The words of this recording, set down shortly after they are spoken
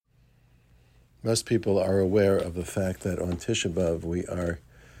Most people are aware of the fact that on Tisha B'Av we are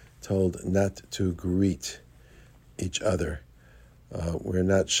told not to greet each other. We're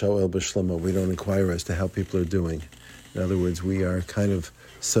not shoel b'shlema. We don't inquire as to how people are doing. In other words, we are kind of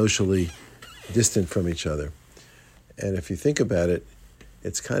socially distant from each other. And if you think about it,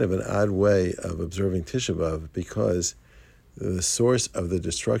 it's kind of an odd way of observing Tisha B'Av because the source of the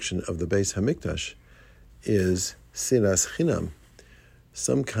destruction of the Beis Hamikdash is sinas chinam,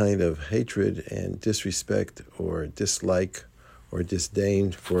 some kind of hatred and disrespect or dislike or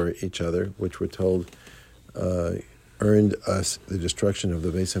disdain for each other, which we're told earned us the destruction of the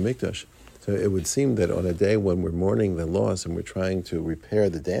Beis Hamikdash. So it would seem that on a day when we're mourning the loss and we're trying to repair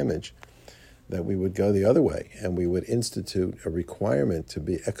the damage, that we would go the other way and we would institute a requirement to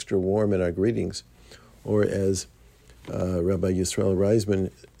be extra warm in our greetings, or as Rabbi Yisrael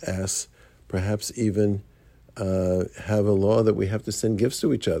Reisman asks, perhaps even have a law that we have to send gifts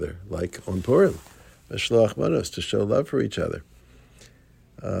to each other, like on Purim, Meshloach Manos, to show love for each other.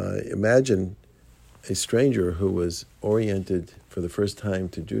 Imagine a stranger who was oriented for the first time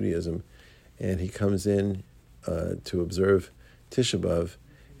to Judaism, and he comes in to observe Tisha B'Av,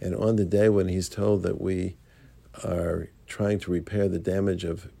 and on the day when he's told that we are trying to repair the damage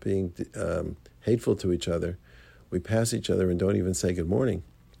of being hateful to each other, we pass each other and don't even say good morning.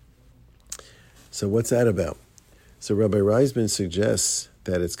 So what's that about? So Rabbi Reisman suggests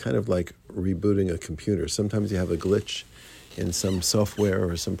that it's kind of like rebooting a computer. Sometimes you have a glitch in some software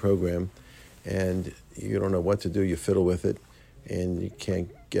or some program, and you don't know what to do. You fiddle with it, and you can't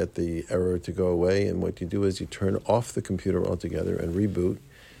get the error to go away. And what you do is you turn off the computer altogether and reboot,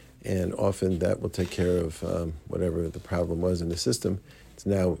 and often that will take care of whatever the problem was in the system. It's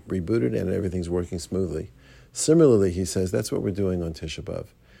now rebooted, and everything's working smoothly. Similarly, he says, that's what we're doing on Tisha B'Av.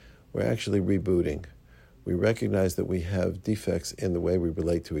 We're actually rebooting. We recognize that we have defects in the way we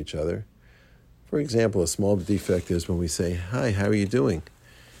relate to each other. For example, a small defect is when we say, hi, how are you doing?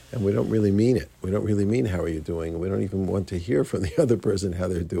 And we don't really mean it. We don't really mean how are you doing. We don't even want to hear from the other person how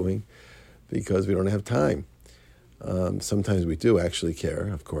they're doing because we don't have time. Sometimes we do actually care,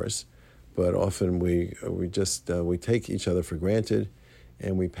 of course, but often we take each other for granted,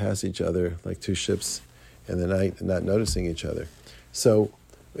 and we pass each other like two ships in the night, not noticing each other. So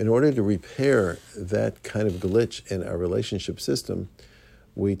in order to repair that kind of glitch in our relationship system,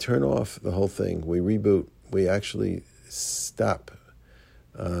 we turn off the whole thing. We reboot. We actually stop.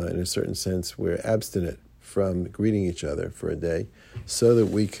 In a certain sense, we're abstinent from greeting each other for a day so that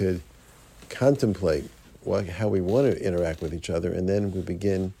we could contemplate how we want to interact with each other, and then we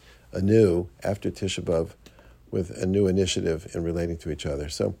begin anew after Tisha B'Av with a new initiative in relating to each other.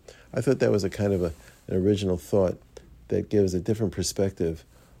 So I thought that was a kind of an original thought that gives a different perspective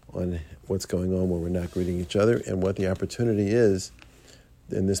on what's going on when we're not greeting each other and what the opportunity is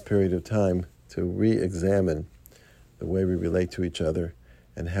in this period of time to re-examine the way we relate to each other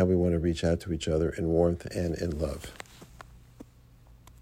and how we want to reach out to each other in warmth and in love.